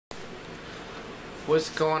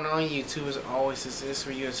What's going on, YouTube? As always, this is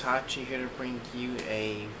for you, Hachi, here to bring you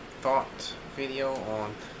a thought video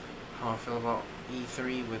on how I feel about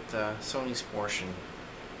E3 with Sony's portion.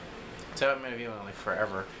 So I haven't made a video in like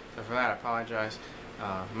forever, so for that I apologize.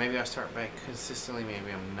 Maybe I'll start back consistently,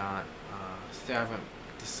 maybe I'm not. Still haven't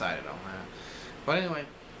decided on that. But anyway,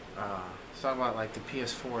 let's talk about like the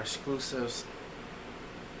PS4 exclusives.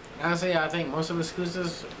 Honestly, I think most of the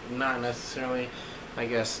exclusives, not necessarily, I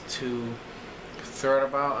guess, too thrilled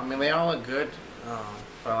about. I mean, they all look good,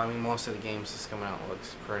 but I mean, most of the games that's coming out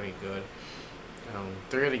looks pretty good.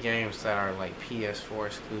 Three of the games that are like PS4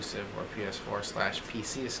 exclusive or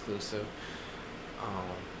PS4/PC exclusive,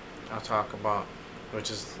 I'll talk about,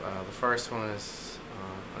 which is the first one is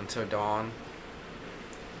Until Dawn,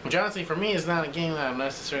 which honestly for me is not a game that I'm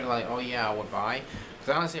necessarily like, oh yeah, I would buy,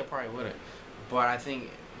 because honestly I probably wouldn't, but I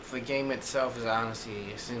think the game itself is honestly,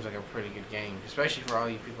 it seems like a pretty good game, especially for all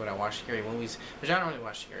you people that watch scary movies, which I don't really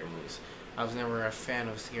watch scary movies. I was never a fan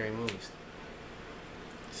of scary movies,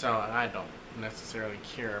 so I don't necessarily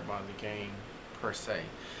care about the game per se.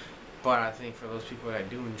 But I think for those people that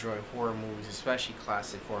do enjoy horror movies, especially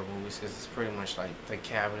classic horror movies, because it's pretty much like The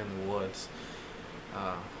Cabin in the Woods,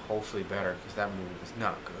 hopefully better, because that movie was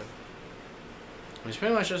not good. It's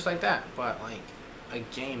pretty much just like that, but like a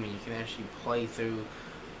game, and you can actually play through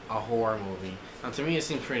a horror movie. Now, to me, it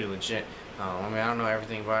seems pretty legit. I mean, I don't know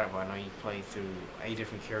everything about it, but I know you play through 8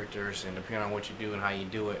 different characters, and depending on what you do and how you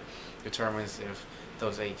do it, determines if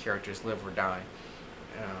those 8 characters live or die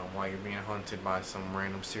while you're being hunted by some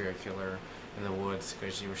random serial killer in the woods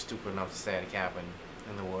because you were stupid enough to stay at a cabin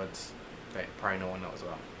in the woods that probably no one knows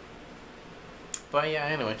about. But yeah,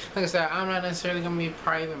 anyway, like I said, I'm not necessarily going to be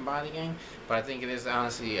probably even buy the game, but I think it is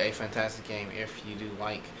honestly a fantastic game if you do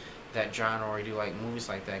like that genre or you do like movies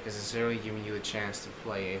like that, because it's really giving you a chance to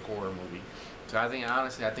play a horror movie. So I think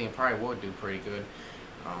honestly, I think it probably would do pretty good,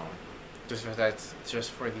 just for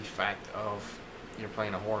the fact of you're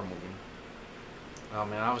playing a horror movie.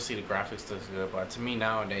 And obviously the graphics looks good, but to me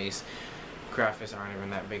nowadays, graphics aren't even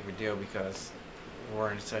that big of a deal because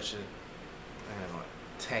we're in such a, I don't know,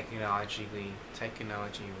 technology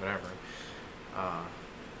whatever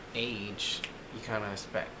age. You kind of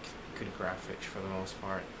expect good graphics for the most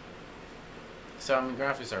part. So I mean,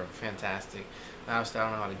 graphics are fantastic. Obviously, I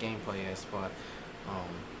don't know how the gameplay is, but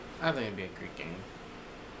I think it'd be a great game.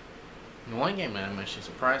 And one game that I'm actually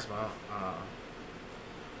surprised about, I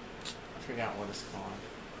forgot what it's called.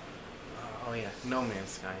 Oh yeah, No Man's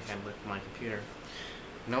Sky. I had to look at my computer.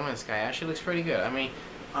 No Man's Sky actually looks pretty good. I mean,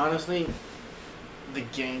 honestly, the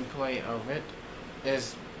gameplay of it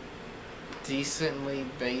is decently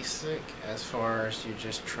basic as far as you're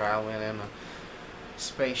just traveling in a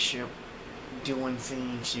spaceship, doing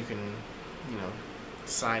things. You can, you know,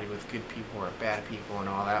 side with good people or bad people and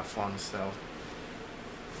all that fun stuff.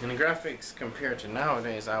 And the graphics compared to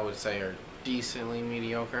nowadays, I would say, are decently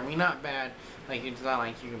mediocre. I mean, not bad. Like, it's not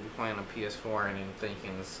like you can be playing on PS4 and then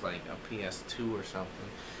thinking it's like a PS2 or something.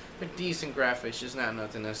 But decent graphics, just not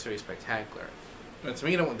nothing necessarily spectacular. But to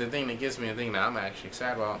me, the thing that gives me the thing that I'm actually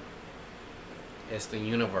excited about is the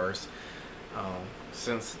universe.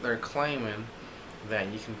 Since they're claiming that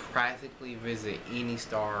you can practically visit any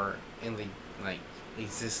star in the like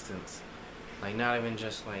existence, like not even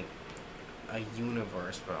just like a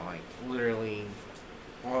universe, but like literally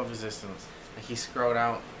all of existence. Like he scrolled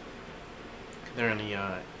out during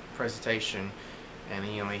the presentation, and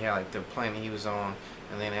he only had like the planet he was on,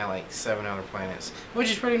 and then had like 7 other planets,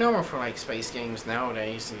 which is pretty normal for like space games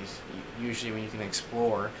nowadays. Usually when you can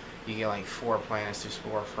explore, you get like 4 planets to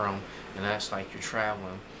explore from, and that's like you're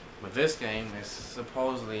traveling. But this game is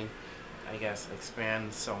supposedly, I guess,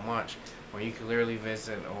 expand so much where you could literally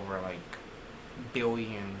visit over like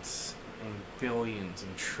billions and billions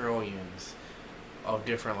and trillions of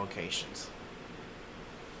different locations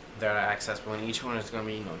that are accessible, and each one is going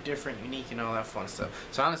to be, you know, different, unique, and all that fun stuff.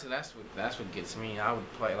 So honestly, that's what gets me. I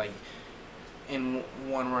would play, like, in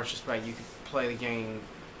one retrospect, you could play the game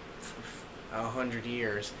for 100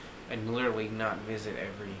 years and literally not visit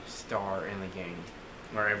every star in the game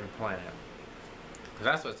or every planet. Because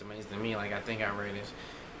that's what's amazing to me. Like, I think I read it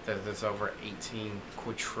that there's over 18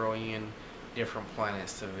 quadrillion different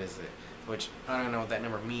planets to visit, which I don't know what that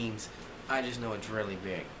number means. I just know it's really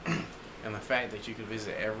big. And the fact that you can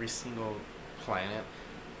visit every single planet,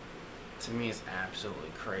 to me, is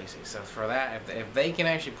absolutely crazy. So for that, if they can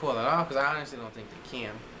actually pull that off, because I honestly don't think they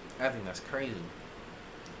can, I think that's crazy.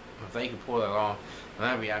 If they could pull that off, then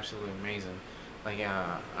that'd be absolutely amazing. Like,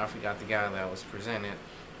 I forgot the guy that was presented,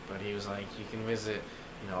 but he was like, you can visit,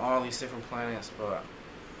 you know, all these different planets, but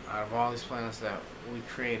out of all these planets that we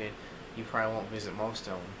created, you probably won't visit most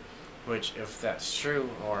of them. Which, if that's true,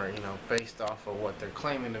 or based off of what they're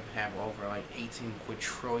claiming to have over like 18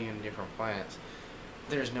 quadrillion different planets,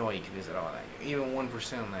 there's no way you can visit all that. Even 1%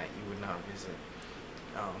 of that you would not visit.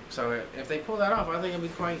 So if they pull that off, I think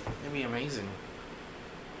it'd be amazing.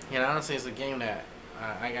 And honestly, it's a game that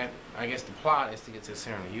I guess the plot is to get to the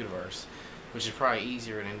center of the universe, which is probably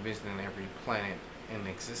easier than visiting every planet in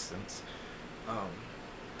existence.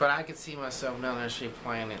 But I could see myself not necessarily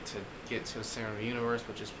playing it to get to the center of the universe,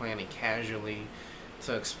 but just playing it casually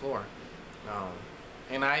to explore.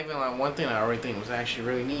 And I even like one thing I already think was actually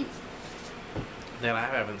really neat that I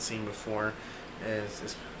haven't seen before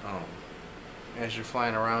is as you're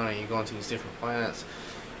flying around and you're going to these different planets.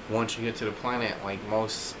 Once you get to the planet, like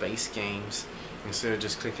most space games, instead of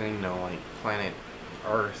just clicking, like planet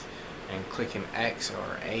Earth and clicking X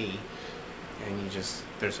or A, and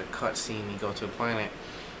there's a cutscene, you go to the planet.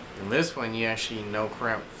 In this one, you actually no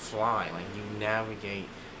crap fly, like you navigate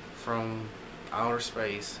from outer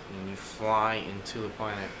space and you fly into the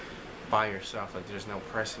planet by yourself. Like there's no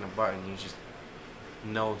pressing a button, you just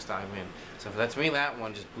nose dive in. So to me, that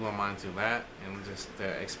one just blew my mind through that, and just the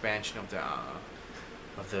expansion of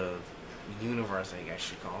the universe, I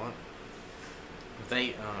guess you call it.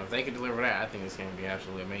 If they could deliver that, I think it's going to be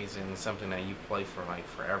absolutely amazing. It's something that you play for like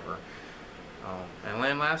forever. And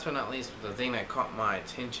then last but not least, the thing that caught my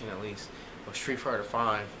attention at least was Street Fighter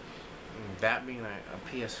V. That being a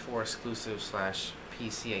PS4 exclusive /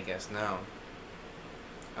 PC, I guess now.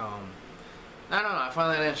 I don't know. I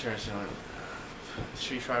find that interesting.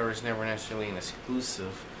 Street Fighter is never necessarily an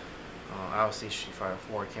exclusive. Obviously, Street Fighter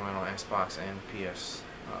 4 came out on Xbox and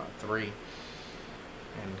PS3,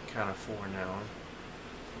 and kind of 4 now.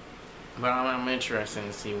 But I'm interested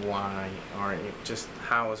to see why, or just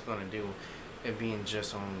how it's going to do it being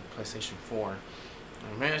just on PlayStation 4.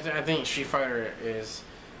 I think Street Fighter is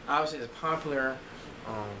obviously popular.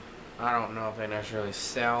 I don't know if they necessarily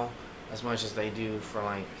sell as much as they do for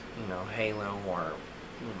like Halo or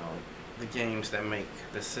the games that make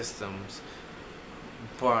the systems.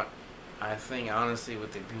 But I think honestly,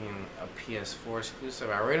 with it being a PS4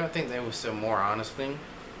 exclusive, I really don't think they would sell more. Honestly,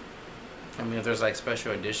 I mean, if there's like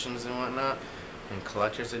special editions and whatnot and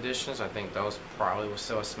collector's editions, I think those probably would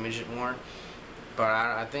sell a smidget more. But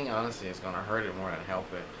I think honestly it's gonna hurt it more than help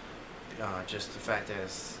it. Just the fact that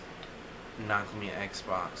it's not gonna be an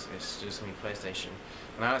Xbox, it's just gonna be PlayStation.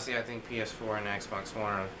 And honestly, I think PS4 and Xbox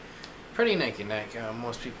One are pretty neck and neck.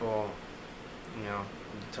 Most people, you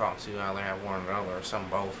talk to either have one or the other, or some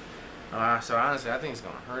both. So honestly, I think it's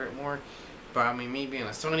gonna hurt it more. But I mean, me being a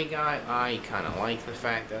Sony guy, I kind of like the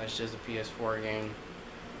fact that it's just a PS4 game.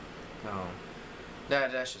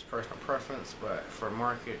 That's just personal preference, but for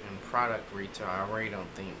market and product retail, I really don't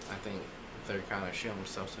think. I think they're kind of shooting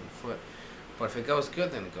themselves in the foot. But if it goes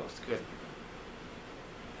good, then it goes good.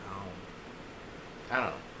 I don't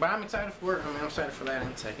know, but I'm excited for it. I mean, I'm excited for that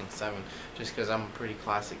and Tekken 7, just because I'm a pretty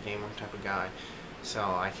classic gamer type of guy. So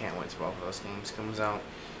I can't wait till both of those games comes out.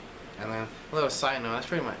 And then a little side note,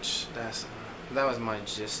 that was my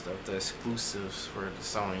gist of the exclusives for the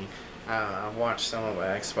Sony. I watched some of the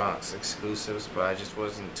Xbox exclusives, but I just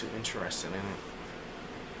wasn't too interested in it.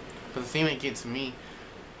 But the thing that gets me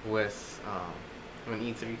with when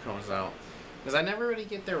E3 comes out is I never really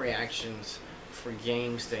get the reactions for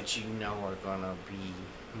games that are gonna be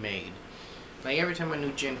made. Like every time a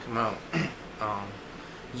new gen come out,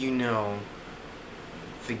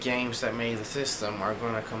 the games that made the system are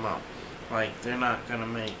gonna come out. Like they're not gonna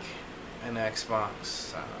make an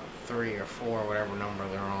Xbox 3 or 4, whatever number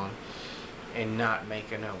they're on, and not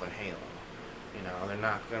make another Halo. They're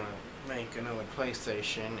not gonna make another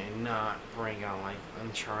PlayStation and not bring out like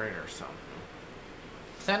Uncharted or something.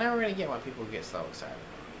 So I never really get why people get so excited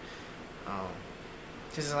about it.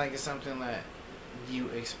 Because it's something that you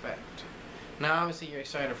expect. Now obviously you're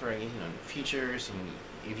excited for the features, and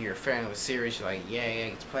if you're a fan of the series, you're like, yeah, I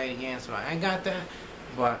get to play it again, so I got that.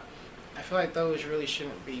 But I feel like those really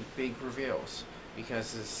shouldn't be big reveals,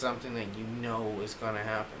 because it's something that is going to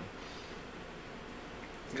happen.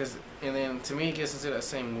 And then to me, it gets into that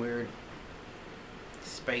same weird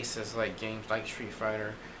space as like games like Street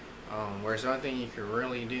Fighter, where the only thing you can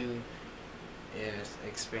really do is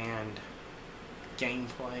expand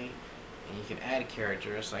gameplay, and you can add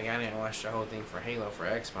characters. Like I didn't watch the whole thing for Halo for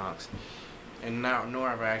Xbox, and nor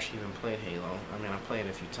have I actually even played Halo. I mean, I played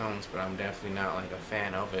a few times, but I'm definitely not like a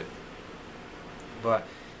fan of it. But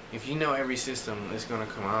if every system is going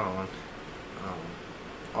to come out on,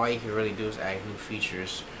 all you can really do is add new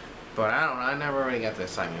features. But I don't know, I never really got the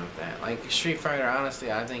excitement with that. Like Street Fighter,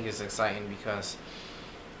 honestly, I think is exciting because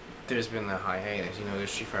there's been the hiatus. You know,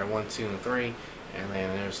 there's Street Fighter 1, 2, and 3, and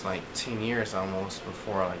then there's like 10 years almost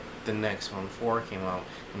before like the next one, 4 came out,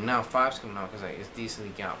 and now 5's coming out because like it's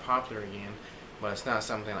decently got popular again. But it's not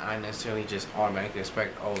something I necessarily just automatically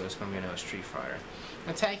expect. Oh, there's gonna be another Street Fighter.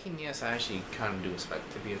 And Tekken, yes, I actually kind of do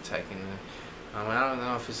expect to be a Tekken. I don't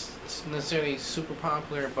know if it's necessarily super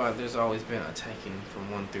popular, but there's always been a Tekken from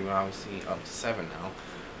 1 through obviously up to 7 now.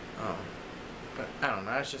 But I don't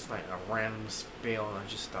know, that's just like a random spill I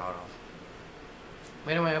just thought of.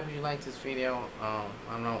 But anyway, I hope you liked this video.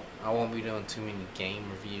 I know I won't be doing too many game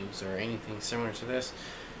reviews or anything similar to this.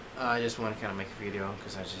 I just want to kind of make a video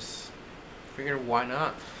because I just figured why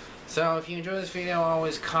not. So if you enjoyed this video,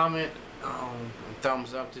 always comment and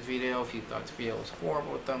thumbs up the video. If you thought the video was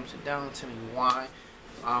horrible, thumbs it down. Tell me why.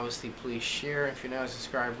 Obviously, please share. If you're not a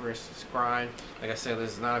subscriber, subscribe. Like I said,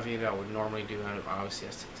 this is not a video I would normally do. Obviously,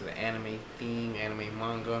 I stick to the anime theme, anime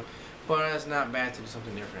manga, but it's not bad to do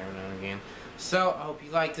something different every now and again. So I hope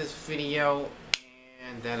you like this video,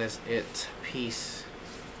 and that is it. Peace.